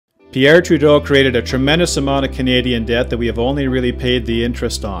Pierre Trudeau created a tremendous amount of Canadian debt that we have only really paid the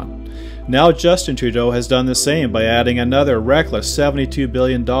interest on. Now Justin Trudeau has done the same by adding another reckless $72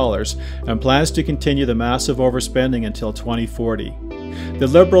 billion and plans to continue the massive overspending until 2040. The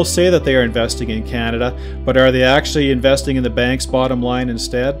Liberals say that they are investing in Canada, but are they actually investing in the bank's bottom line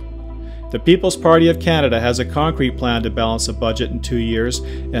instead? The People's Party of Canada has a concrete plan to balance a budget in 2 years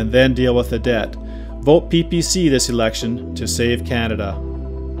and then deal with the debt. Vote PPC this election to save Canada.